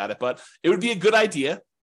to worry about it. But it would be a good idea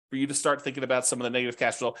for you to start thinking about some of the negative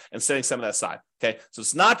cash flow and setting some of that aside. Okay, so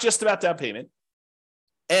it's not just about down payment.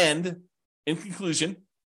 And in conclusion,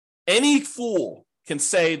 any fool can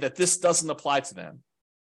say that this doesn't apply to them,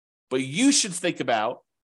 but you should think about,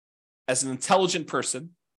 as an intelligent person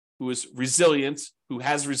who is resilient, who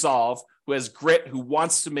has resolve, who has grit, who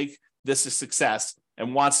wants to make this a success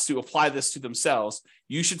and wants to apply this to themselves,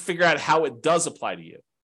 you should figure out how it does apply to you.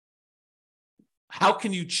 How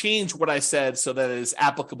can you change what I said so that it is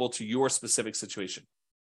applicable to your specific situation?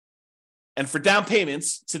 And for down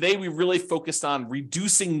payments, today we really focused on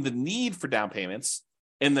reducing the need for down payments.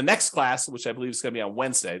 In the next class, which I believe is going to be on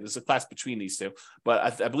Wednesday, there's a class between these two,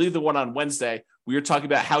 but I believe the one on Wednesday, we were talking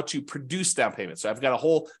about how to produce down payments. So I've got a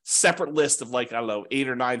whole separate list of 8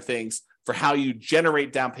 or 9 things for how you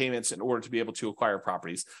generate down payments in order to be able to acquire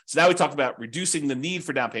properties. So now we talked about reducing the need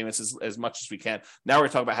for down payments as much as we can. Now we're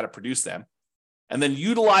talking about how to produce them, and then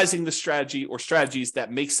utilizing the strategy or strategies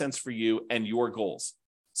that make sense for you and your goals.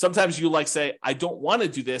 Sometimes you say, I don't want to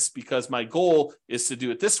do this because my goal is to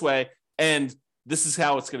do it this way, and this is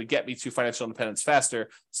how it's going to get me to financial independence faster.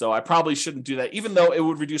 So I probably shouldn't do that, even though it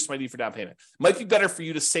would reduce my need for down payment. It might be better for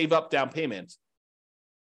you to save up down payment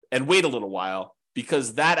and wait a little while,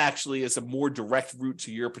 because that actually is a more direct route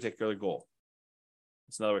to your particular goal.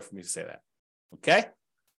 That's another way for me to say that. Okay?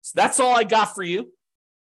 So that's all I got for you.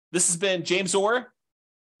 This has been James Orr.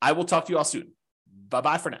 I will talk to you all soon.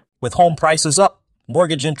 Bye-bye for now. With home prices up,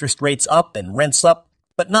 mortgage interest rates up, and rents up,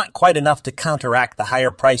 but not quite enough to counteract the higher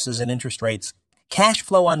prices and interest rates, cash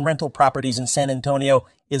flow on rental properties in San Antonio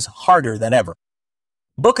is harder than ever.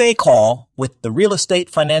 Book a call with the Real Estate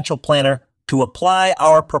Financial Planner to apply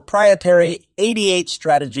our proprietary 88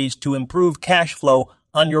 strategies to improve cash flow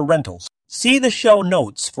on your rentals. See the show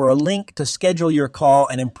notes for a link to schedule your call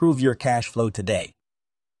and improve your cash flow today.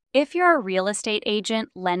 If you're a real estate agent,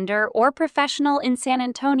 lender, or professional in San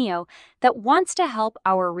Antonio that wants to help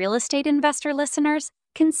our real estate investor listeners,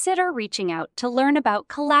 consider reaching out to learn about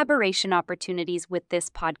collaboration opportunities with this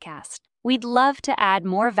podcast. We'd love to add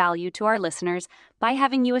more value to our listeners by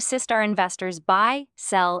having you assist our investors buy,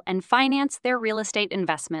 sell, and finance their real estate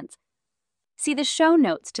investments. See the show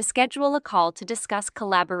notes to schedule a call to discuss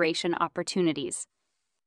collaboration opportunities.